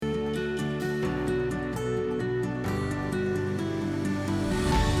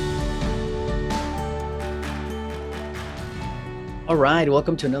All right,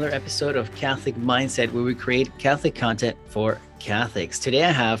 welcome to another episode of Catholic Mindset, where we create Catholic content for Catholics. Today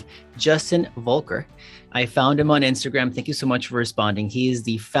I have Justin Volker. I found him on Instagram. Thank you so much for responding. He is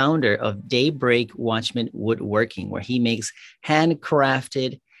the founder of Daybreak Watchman Woodworking, where he makes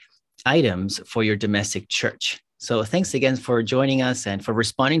handcrafted items for your domestic church. So thanks again for joining us and for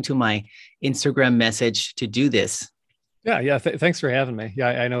responding to my Instagram message to do this. Yeah. Thanks for having me. Yeah,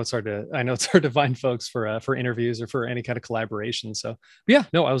 I know it's hard to find folks for interviews or for any kind of collaboration. So, yeah,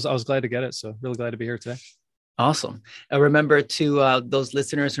 no, I was glad to get it. So, really glad to be here today. Awesome. Remember to those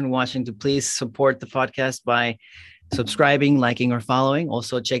listeners who are watching to please support the podcast by subscribing, liking, or following.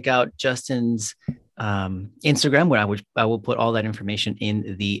 Also, check out Justin's Instagram, where I will put all that information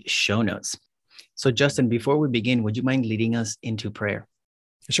in the show notes. So, Justin, before we begin, would you mind leading us into prayer?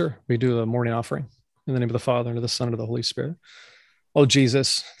 Sure. We do the morning offering. In the name of the Father, and of the Son, and of the Holy Spirit. Oh,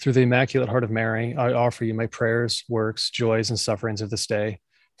 Jesus, through the Immaculate Heart of Mary, I offer you my prayers, works, joys, and sufferings of this day,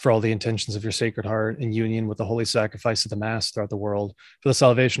 for all the intentions of your Sacred Heart, in union with the holy sacrifice of the Mass throughout the world, for the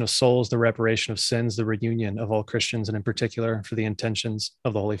salvation of souls, the reparation of sins, the reunion of all Christians, and in particular, for the intentions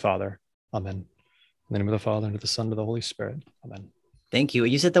of the Holy Father. Amen. In the name of the Father, and of the Son, and of the Holy Spirit. Amen. Thank you.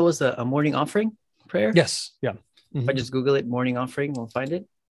 You said that was a morning offering prayer? Yes. Yeah. If I just Google it, morning offering, we'll find it.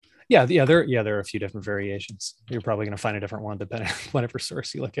 Yeah, there are a few different variations. You're probably going to find a different one depending on whatever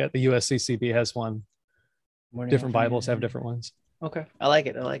source you look at. The USCCB has one. Different Bibles have different ones. Okay, I like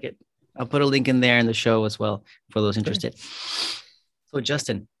it. I'll put a link in there in the show as well for those interested. So,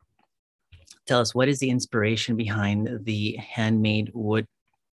 Justin, tell us, what is the inspiration behind the handmade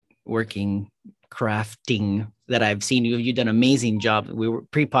woodworking crafting that I've seen? You've done an amazing job. We were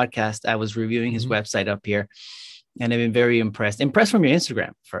pre-podcast. I was reviewing his website up here. And I've been very impressed from your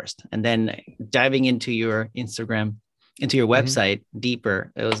Instagram first, and then diving into your Instagram, into your website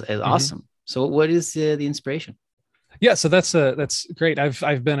deeper. It was awesome. So what is the inspiration? Yeah, so that's great.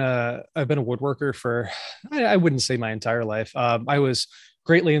 I've been a woodworker for, I wouldn't say my entire life. I was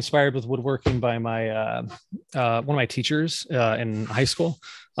greatly inspired with woodworking by my one of my teachers in high school.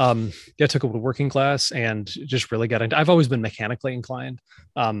 I took a woodworking class and just really got into. I've always been mechanically inclined,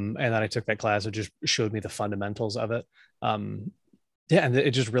 and then I took that class. It just showed me the fundamentals of it. And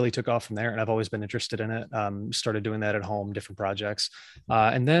it just really took off from there. And I've always been interested in it. Started doing that at home, different projects,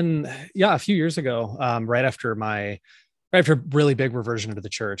 and then a few years ago, right after a really big reversion into the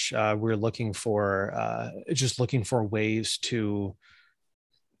church, we were looking for ways to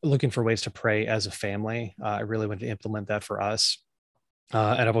pray as a family. I really wanted to implement that for us.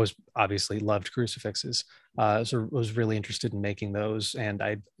 And I've always obviously loved crucifixes. So I was really interested in making those, and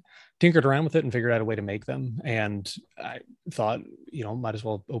I tinkered around with it and figured out a way to make them. And I thought, might as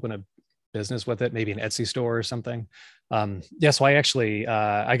well open a business with it, maybe an Etsy store or something. So I actually,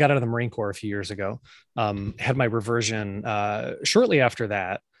 I got out of the Marine Corps a few years ago, had my reversion shortly after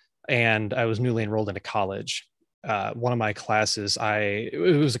that, and I was newly enrolled into college. One of my classes, it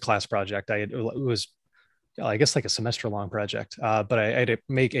was a class project. It was, I guess, like a semester long project, but I had to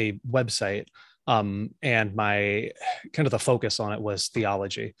make a website, and my kind of the focus on it was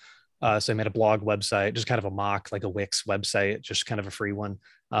theology. So I made a blog website, just kind of a mock, like a Wix website, just kind of a free one.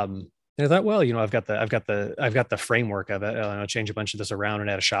 And I thought, well, I've got the framework of it. I'll change a bunch of this around and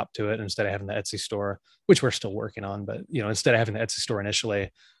add a shop to it instead of having the Etsy store, which we're still working on. But instead of having the Etsy store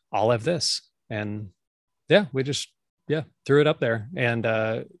initially, I'll have this. And we just threw it up there, and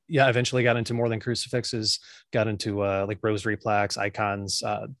eventually got into more than crucifixes, got into like rosary plaques, icons.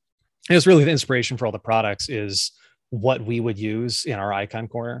 It's really the inspiration for all the products is what we would use in our icon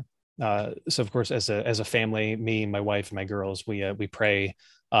corner. So of course, as a family, me, my wife, and my girls, we pray,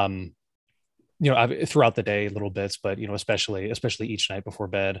 throughout the day, little bits, but especially each night before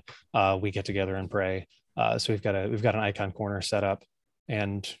bed, we get together and pray. So we've got an icon corner set up,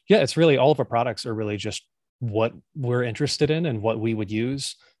 and it's really all of our products are really just what we're interested in and what we would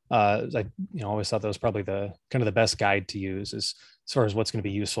use. I always thought that was probably the kind of the best guide to use as far as what's going to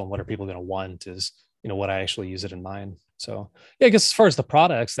be useful and what are people going to want is, what I actually use it in mind. So I guess as far as the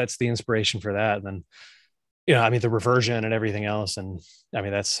products, that's the inspiration for that. And then, the reversion and everything else. And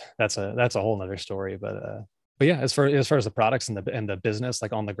that's a whole nother story, but as far as the products and the business,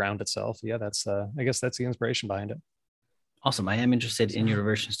 like on the ground itself, I guess that's the inspiration behind it. Awesome. I am interested in your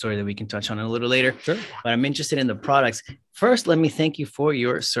reversion story that we can touch on a little later. Sure. But I'm interested in the products. First, let me thank you for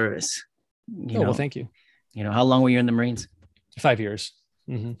your service. Well, thank you. How long were you in the Marines? 5 years.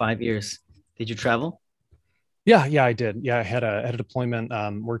 5 years. Did you travel? Yeah, I did. Yeah, I had a deployment.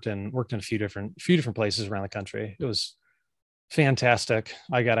 Worked in a few different places around the country. It was fantastic.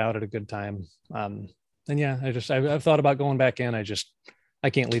 I got out at a good time. And I've thought about going back in. I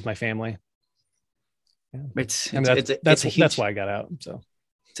can't leave my family. Yeah. It's I mean, it's a huge, that's why I got out. So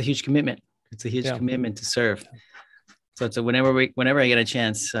it's a huge commitment. It's a huge commitment to serve. So it's whenever I get a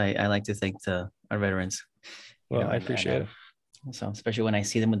chance, I like to thank our veterans. Well, I appreciate it. So especially when I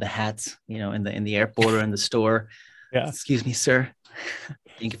see them with the hats, in the airport or in the store. Yeah. Excuse me, sir.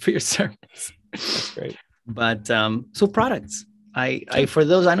 Thank you for your service. That's great. But so products. I for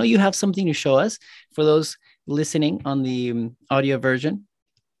those, I know you have something to show us. For those listening on the audio version,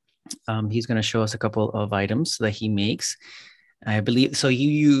 he's going to show us a couple of items that he makes. I believe so. You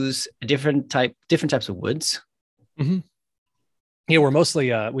use different types of woods. Mm-hmm.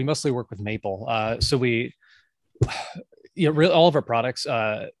 Yeah, we mostly work with maple. So we, really all of our products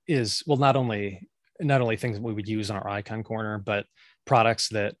is not only things that we would use on our icon corner, but products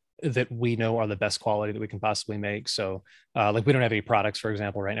that we know are the best quality that we can possibly make. So like we don't have any products, for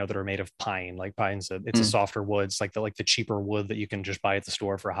example, right now that are made of pine. Like pine's a softer wood. It's like the cheaper wood that you can just buy at the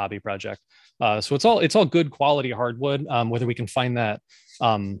store for a hobby project. So it's all good quality hardwood. Whether we can find that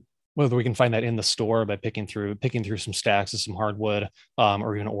in the store by picking through some stacks of some hardwood,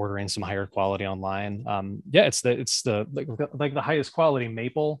 or even ordering some higher quality online. It's the highest quality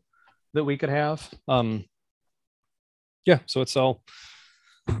maple that we could have. So it's all.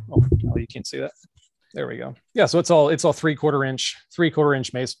 Oh, you can't see that. There we go. Yeah, so it's all 3/4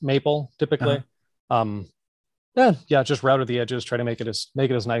 inch maple typically. Just routed the edges, try to make it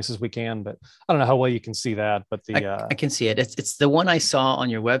as nice as we can. But I don't know how well you can see that, but I can see it. It's the one I saw on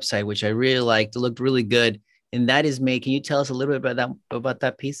your website, which I really liked. It looked really good, and that is made. Can you tell us a little bit about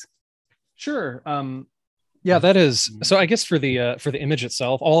that piece? Sure. That is. So I guess for the image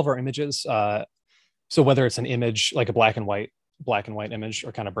itself, all of our images. So whether it's an image like a black and white image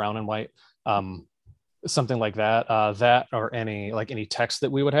or kind of brown and white, something like that, that or any text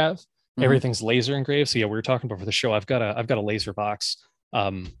that we would have, everything's laser engraved. So yeah, we were talking about for the show, I've got a laser box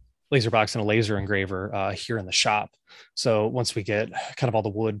and a laser engraver here in the shop. So once we get kind of all the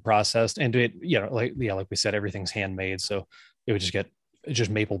wood processed and it, like we said, everything's handmade. So it would just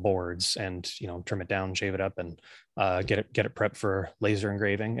maple boards and trim it down, shave it up, and get it prepped for laser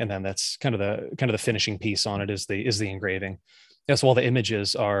engraving. And then that's kind of the finishing piece on it is the engraving. Yeah, so all the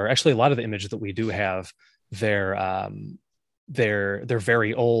images are actually, a lot of the images that we do have, they're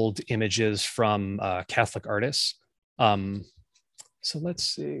very old images from Catholic artists. So let's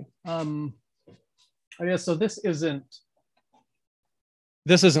see. So this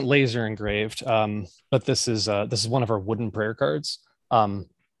isn't laser engraved, but this is one of our wooden prayer cards. So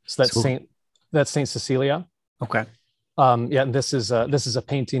that's Saint Cecilia. Okay. And this is a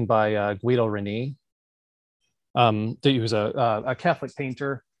painting by Guido Reni. He was a Catholic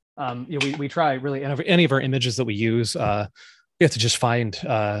painter. We try really, any of our images that we use, we have to just find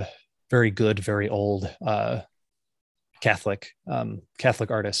very good, very old Catholic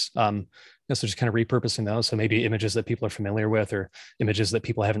artists. So just kind of repurposing those. So maybe images that people are familiar with or images that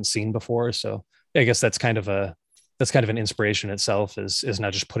people haven't seen before. So I guess that's kind of an inspiration itself, is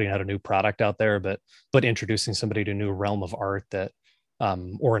not just putting out a new product out there, but introducing somebody to a new realm of art that,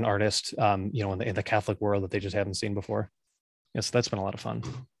 or an artist, in the Catholic world that they just haven't seen before. Yes, that's been a lot of fun.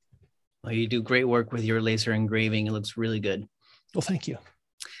 Well, you do great work with your laser engraving. It looks really good. Well, thank you.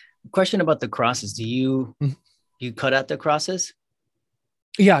 Question about the crosses. Do you cut out the crosses?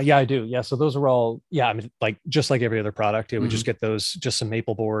 Yeah, I do. Yeah. So those are all, I mean, just like every other product, we just get those, just some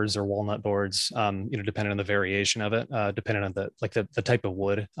maple boards or walnut boards, depending on the variation of it, depending on the type of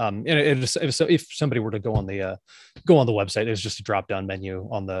wood. If somebody were to go on the website, there's just a drop down menu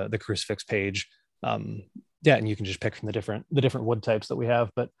on the crucifix page. And you can just pick from the different wood types that we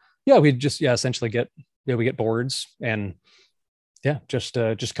have. But we just, essentially we get boards and just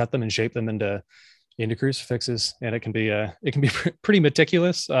cut them and shape them into crucifixes, and it can be pretty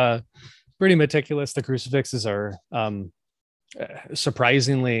meticulous. The crucifixes are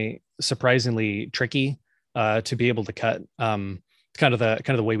surprisingly tricky to be able to cut. Kind of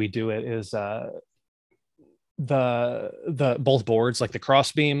the way we do it is the both boards, like the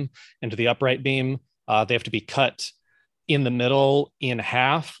cross beam and the upright beam, they have to be cut in the middle in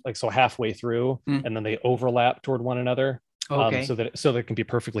half, so halfway through, and then they overlap toward one another. Okay. So that it can be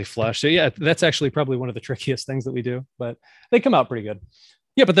perfectly flush. So that's actually probably one of the trickiest things that we do, but they come out pretty good.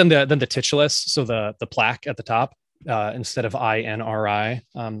 Yeah, but then the titulus, so the plaque at the top, instead of INRI.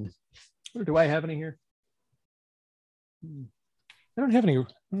 Do I have any here? I don't have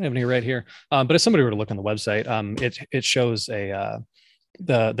any right here. But if somebody were to look on the website, it shows the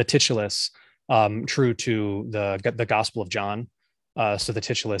titulus true to the Gospel of John. So the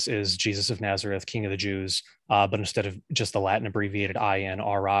titulus is Jesus of Nazareth, King of the Jews, but instead of just the Latin abbreviated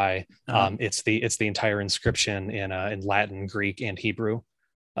INRI, it's the entire inscription in Latin, Greek, and Hebrew.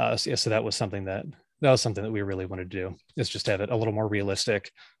 So that was something that that was something that we really wanted to do, is just have it a little more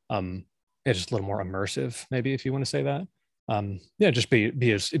realistic. It's just a little more immersive, maybe, if you want to say that. Yeah, just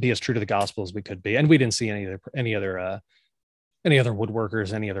be as true to the gospel as we could be. And we didn't see any other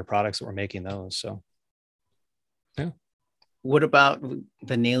woodworkers, any other products that were making those. So yeah. What about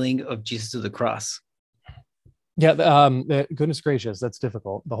the nailing of Jesus to the cross? Yeah, goodness gracious, that's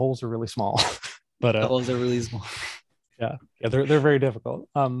difficult. The holes are really small, but The holes are really small. yeah, they're very difficult.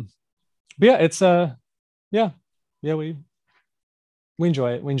 But yeah, it's yeah, we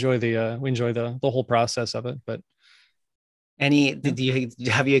enjoy it. We enjoy the whole process of it. But Have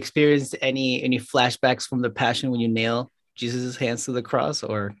you experienced any flashbacks from the Passion when you nail Jesus's hands to the cross,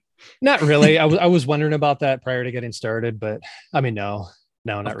 or? not really. I was wondering about that prior to getting started, but I mean, no,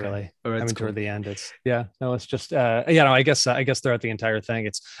 not Okay. really. Or I mean, cool. toward the end, it's it's just I guess throughout the entire thing,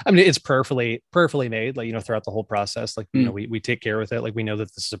 it's prayerfully made, like, throughout the whole process. Like, we take care with it. Like, we know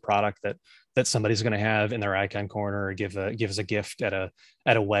that this is a product that somebody's going to have in their icon corner, or give as a gift at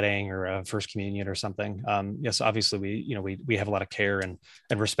a wedding or a first communion or something. Yes, obviously we have a lot of care and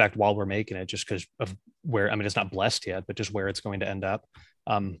respect while we're making it, just because of where, I mean, it's not blessed yet, but just where it's going to end up.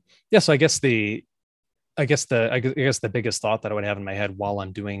 So I guess the biggest thought that I would have in my head while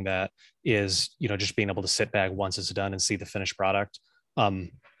I'm doing that is, just being able to sit back once it's done and see the finished product.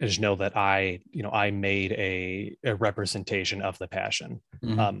 And just know that I made a representation of the Passion.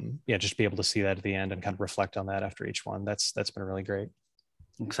 Mm-hmm. Just be able to see that at the end and kind of reflect on that after each one. That's been really great.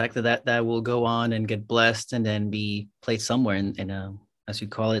 Exactly. That will go on and get blessed and then be placed somewhere in a, as you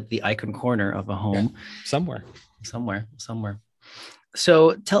call it, the icon corner of a home. Yeah, somewhere.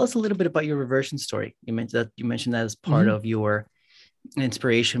 So tell us a little bit about your reversion story. You mentioned that as part of your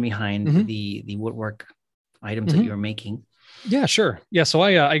inspiration behind the woodwork items that you're making. Yeah, sure. Yeah. So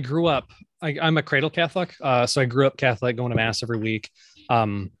I grew up, I'm a cradle Catholic. So I grew up Catholic, going to mass every week.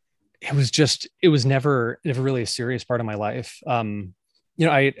 It was never really a serious part of my life.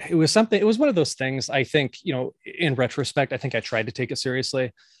 It was one of those things, I think, in retrospect, I think I tried to take it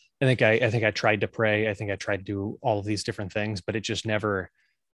seriously. I think I tried to pray. I think I tried to do all of these different things, but it just never,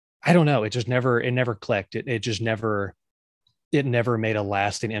 I don't know. It never clicked. It never made a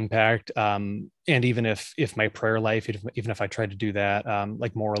lasting impact. And even if my prayer life, even if I tried to do that,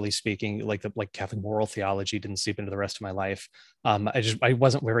 like, morally speaking, like Catholic moral theology didn't seep into the rest of my life. I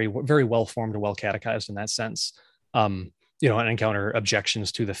wasn't very, very well formed or well catechized in that sense. And encounter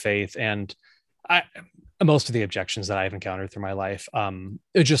objections to the faith, and most of the objections that I've encountered through my life,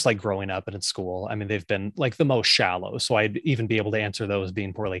 it's just like growing up and in school. I mean, they've been like the most shallow. So I'd even be able to answer those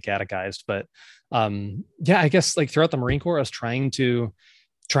being poorly catechized. But I guess, like, throughout the Marine Corps, I was trying to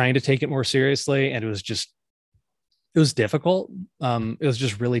take it more seriously. And it was difficult. It was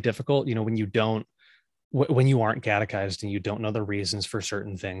just really difficult, when you aren't catechized and you don't know the reasons for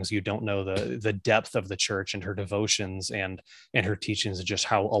certain things, you don't know the depth of the church and her devotions and her teachings, and just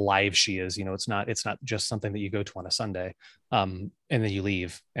how alive she is. It's not just something that you go to on a Sunday, and then you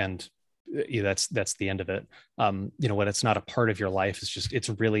leave, and that's the end of it. When it's not a part of your life, it's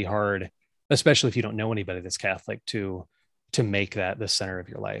really hard, especially if you don't know anybody that's Catholic, to make that the center of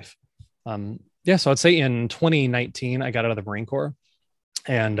your life. So I'd say in 2019, I got out of the Marine Corps,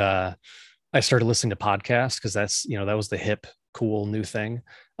 and I started listening to podcasts, because that's, that was the hip, cool new thing.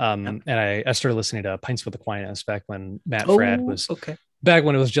 And I started listening to Pints with Aquinas back when Matt Fradd was back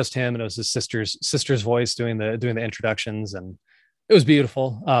when it was just him, and it was his sister's voice doing the introductions, and it was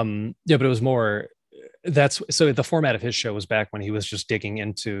beautiful. But it was more, so the format of his show was back when he was just digging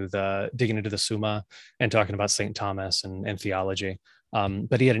into the Summa and talking about St. Thomas and theology.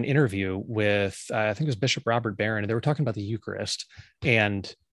 But he had an interview with, I think it was Bishop Robert Barron, and they were talking about the Eucharist,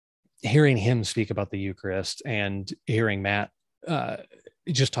 and hearing him speak about the Eucharist and hearing Matt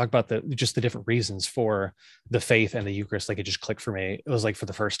just talk about the different reasons for the faith and the Eucharist, like, it just clicked for me. It was like, for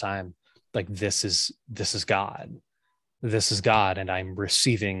the first time, like, this is God. This is God, and I'm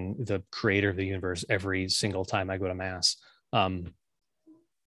receiving the creator of the universe every single time I go to mass. And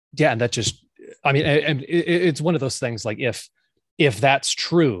that just, I mean, it's one of those things, like, if that's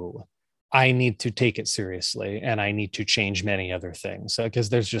true, I need to take it seriously, and I need to change many other things, because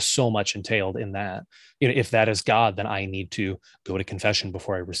there's just so much entailed in that. If that is God, then I need to go to confession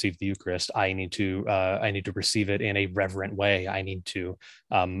before I receive the Eucharist. I need to receive it in a reverent way. I need to,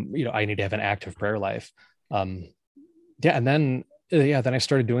 I need to have an active prayer life. And then I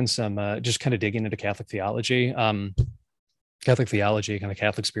started doing some, just kind of digging into Catholic theology, kind of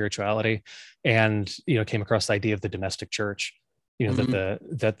Catholic spirituality, and, came across the idea of the domestic church. That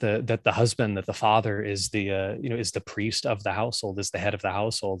the husband, that the father is is the priest of the household, is the head of the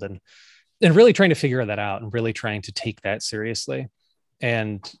household, and really trying to figure that out, and really trying to take that seriously.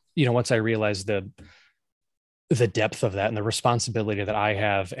 And, once I realized the depth of that and the responsibility that I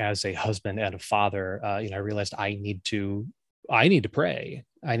have as a husband and a father, I realized I need to pray.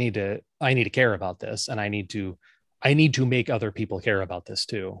 I need to care about this, and I need to make other people care about this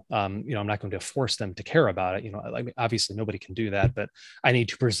too. I'm not going to force them to care about it. I mean, obviously nobody can do that, but I need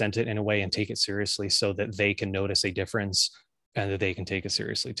to present it in a way and take it seriously so that they can notice a difference and that they can take it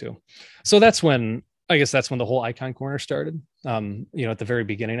seriously too. So that's when the whole Icon Corner started. At the very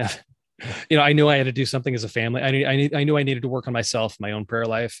beginning of I knew I had to do something as a family. I knew I needed to work on myself, my own prayer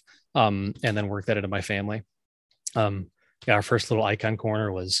life, and then work that into my family. Our first little Icon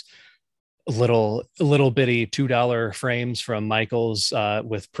Corner was little bitty $2 frames from Michael's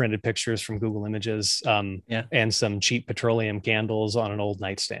with printed pictures from Google Images, and some cheap petroleum candles on an old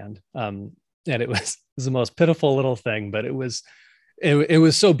nightstand. And it was the most pitiful little thing, but it was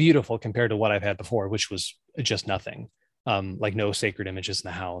so beautiful compared to what I've had before, which was just nothing. Like no sacred images in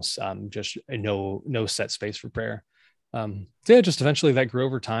the house, just no set space for prayer. Just eventually that grew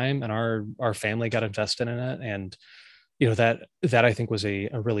over time, and our family got invested in it. And, that I think was a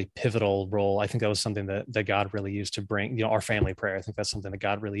really pivotal role. I think that was something that God really used to bring, our family prayer. I think that's something that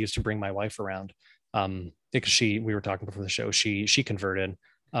God really used to bring my wife around. Because we were talking before the show, she converted,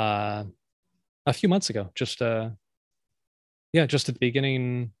 a few months ago, just at the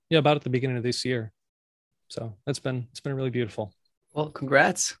beginning, about at the beginning of this year. So it's been really beautiful. Well,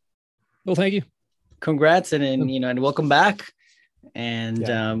 congrats. Well, thank you. Congrats. And welcome back,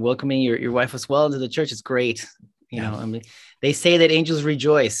 and welcoming your wife as well into the church. It's great. I mean, they say that angels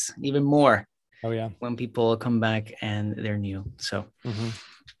rejoice even more. Oh yeah. When people come back and they're new. So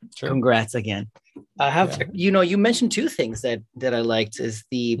Sure. Congrats again. I have, you mentioned two things that I liked is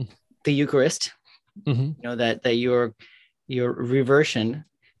the Eucharist, that your reversion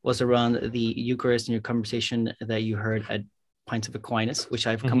was around the Eucharist and your conversation that you heard at Pints of Aquinas, which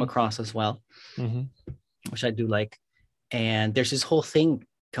I've come across as well, which I do like. And there's this whole thing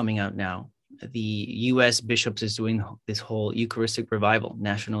coming out now. The U.S. bishops is doing this whole Eucharistic revival,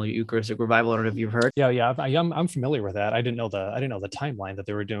 National Eucharistic Revival. I don't know if you've heard. Yeah, I'm familiar with that. I didn't know the timeline that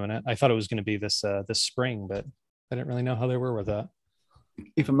they were doing it. I thought it was going to be this spring, but I didn't really know how they were with that.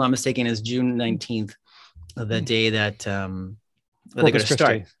 If I'm not mistaken, it's June 19th, the day that they're going to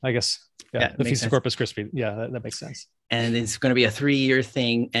start. I guess. Yeah, the Feast of Corpus Christi. Yeah, that makes sense. And it's going to be a 3-year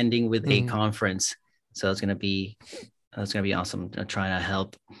thing, ending with a conference. So it's going to be awesome, trying to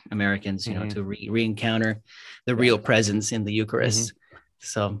help Americans, to re-encounter the real presence in the Eucharist.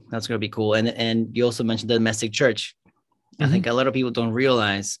 So that's going to be cool. And you also mentioned the domestic church. I think a lot of people don't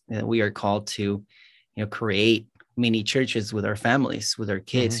realize that we are called to, create mini churches with our families, with our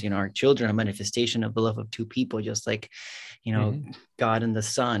kids, our children, a manifestation of the love of two people, just like, God and the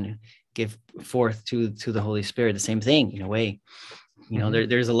Son give forth to the Holy Spirit, the same thing in a way.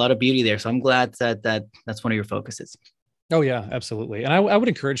 There's a lot of beauty there. So I'm glad that that's one of your focuses. Oh yeah, absolutely. And I would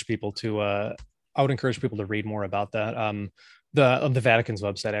encourage people to read more about that. On the Vatican's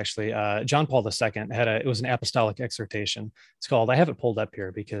website, actually, John Paul II it was an apostolic exhortation. It's called, I have it pulled up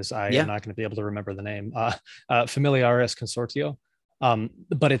here because I am not going to be able to remember the name, Familiaris Consortio.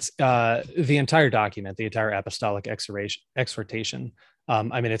 But it's the entire document, the entire apostolic exhortation.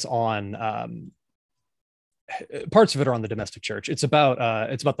 It's on, parts of it are on the domestic church. It's about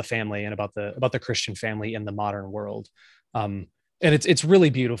the family and about the Christian family in the modern world. And it's really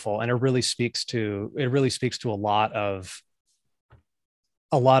beautiful, and it really speaks to a lot of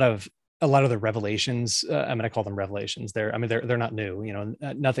the revelations. I call them revelations. They're not new,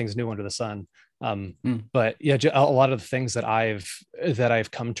 nothing's new under the sun. But yeah, a lot of the things that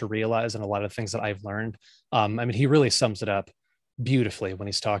I've come to realize, and a lot of things that I've learned, he really sums it up beautifully when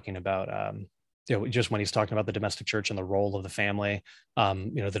he's talking about, just when he's talking about the domestic church and the role of the family,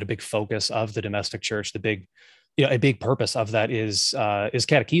 that a big focus of the domestic church, a big purpose of that is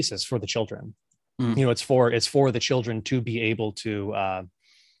catechesis for the children. It's for the children to be able to,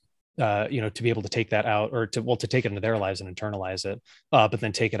 to be able to take that out, or to take it into their lives and internalize it, but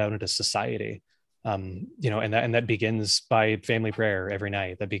then take it out into society. And that begins by family prayer every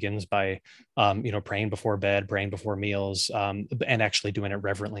night. That begins by, praying before bed, praying before meals, and actually doing it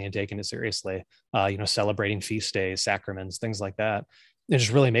reverently and taking it seriously, celebrating feast days, sacraments, things like that. And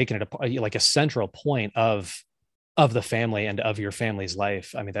just really making it a central point of the family and of your family's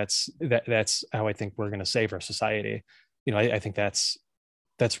life. That's how I think we're going to save our society. I think that's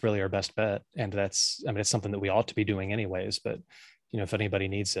really our best bet. And it's something that we ought to be doing anyways. But, if anybody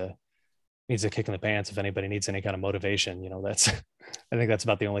needs a kick in the pants, if anybody needs any kind of motivation, I think that's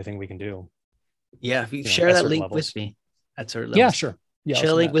about the only thing we can do. Yeah. If you share that link with me at certain levels. Yeah, sure. Yeah,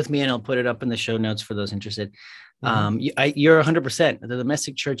 share a link with me, and I'll put it up in the show notes for those interested. You're 100%. The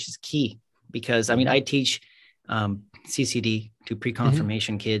domestic church is key because I mean, I teach CCD to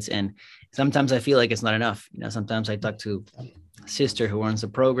pre-confirmation kids, and sometimes I feel like it's not enough. You know, sometimes I talk to a sister who runs the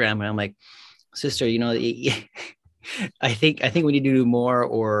program, and I'm like, sister, you know, I think we need to do more,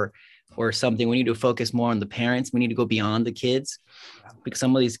 or something. We need to focus more on the parents. We need to go beyond the kids, because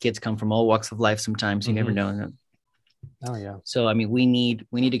some of these kids come from all walks of life. Sometimes you never know. Oh yeah. So I mean, we need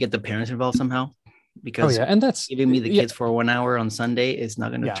to get the parents involved somehow, because and that's giving me the kids for 1 hour on Sunday is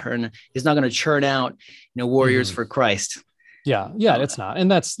not going to it's not going to churn out, you know, warriors for Christ. Yeah, it's not.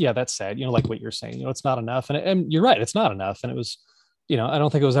 And that's sad. You know, like what you're saying, you know, it's not enough. And you're right, it's not enough. And it was, you know, I don't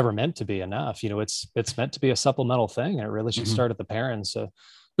think it was ever meant to be enough. You know, it's meant to be a supplemental thing, and it really should start at the parents.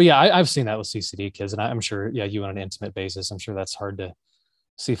 But yeah, I've seen that with CCD kids, and I'm sure, you on an intimate basis, I'm sure that's hard to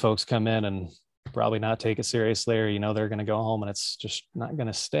see folks come in and probably not take it seriously, or, you know, they're going to go home and it's just not going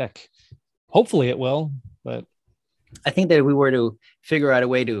to stick. Hopefully it will, but I think that if we were to figure out a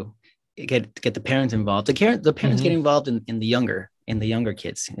way to get the parents involved, the parents get involved in the younger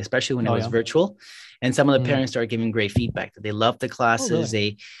kids, especially when it was virtual. And some of the parents started giving great feedback that they loved the classes.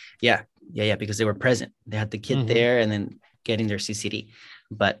 Really? Because they were present. They had the kid there and then getting their CCD.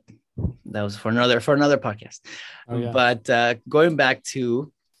 But that was for another podcast. But going back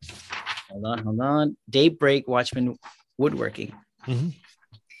to, hold on, Daybreak Watchman Woodworking.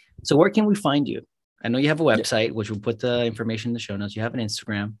 So where can we find you? I know you have a website, which we'll put the information in the show notes. You have an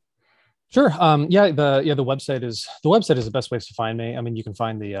Instagram. Sure. The website is the best place to find me. I mean, you can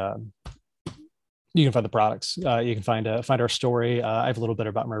find the products. You can find our story. I have a little bit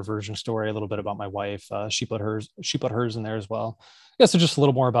about my reversion story, a little bit about my wife. She put hers in there as well. Yeah. So just a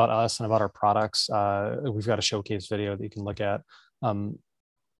little more about us and about our products. We've got a showcase video that you can look at.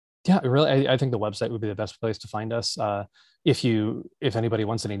 Really, I think the website would be the best place to find us. If anybody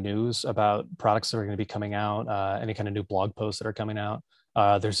wants any news about products that are going to be coming out, any kind of new blog posts that are coming out,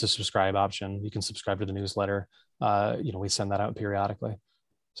 there's a subscribe option. You can subscribe to the newsletter. We send that out periodically.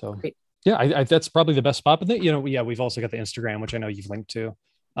 So great. Yeah, that's probably the best spot. But we've also got the Instagram, which I know you've linked to.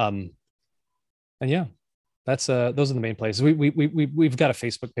 That's those are the main places. We've got a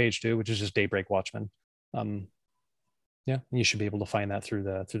Facebook page too, which is just Daybreak Watchman. And you should be able to find that through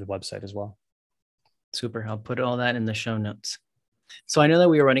the website as well. Super. I'll put all that in the show notes. So I know that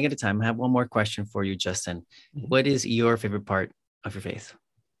we are running out of time. I have one more question for you, Justin. What is your favorite part of your faith?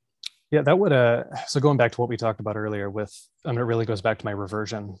 Yeah, that would, so going back to what we talked about earlier it really goes back to my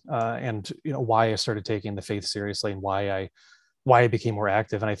reversion and, why I started taking the faith seriously and why I became more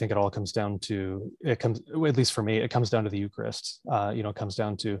active. And I think it all comes down to, at least for me, it comes down to the Eucharist. It comes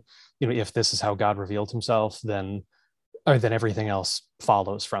down to, if this is how God revealed himself, then everything else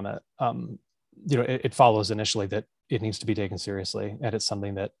follows from it. It follows initially that it needs to be taken seriously, and it's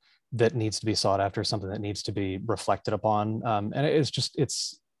something that needs to be sought after, something that needs to be reflected upon. And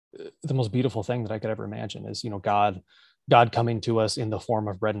it's the most beautiful thing that I could ever imagine is, God coming to us in the form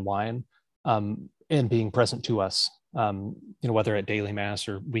of bread and wine, and being present to us, whether at daily mass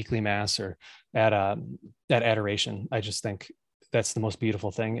or weekly mass or at adoration. I just think that's the most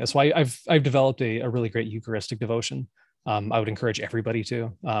beautiful thing. That's why I've developed a really great Eucharistic devotion. I would encourage everybody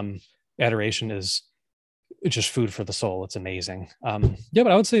to. Adoration is just food for the soul. It's amazing. But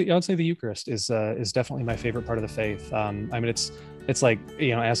I would say the Eucharist is definitely my favorite part of the faith. It's like,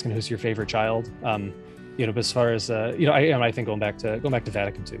 asking who's your favorite child. But as far as I think going back to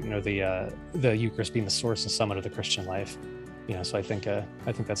Vatican II, the Eucharist being the source and summit of the Christian life. So I think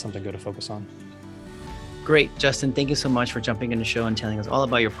that's something good to focus on. Great, Justin. Thank you so much for jumping in the show and telling us all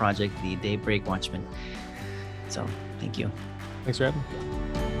about your project, the Daybreak Watchman. So thank you. Thanks for having me.